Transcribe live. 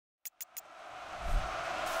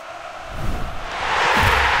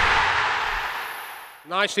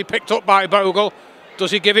Nicely picked up by Bogle.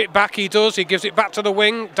 Does he give it back? He does. He gives it back to the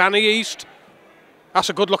wing. Danny East. That's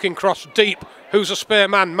a good-looking cross, deep. Who's a spare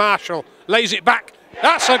man? Marshall. Lays it back.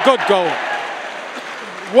 That's a good goal.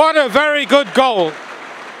 What a very good goal.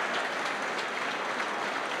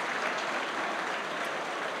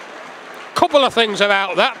 Couple of things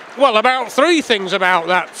about that. Well, about 3 things about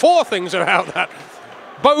that. 4 things about that.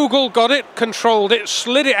 Bogle got it, controlled it,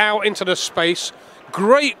 slid it out into the space.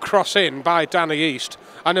 Great cross in by Danny East.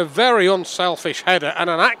 And a very unselfish header and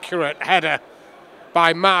an accurate header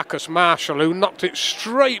by Marcus Marshall, who knocked it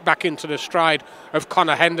straight back into the stride of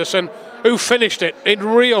Conor Henderson, who finished it in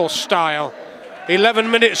real style.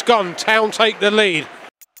 11 minutes gone, Town take the lead.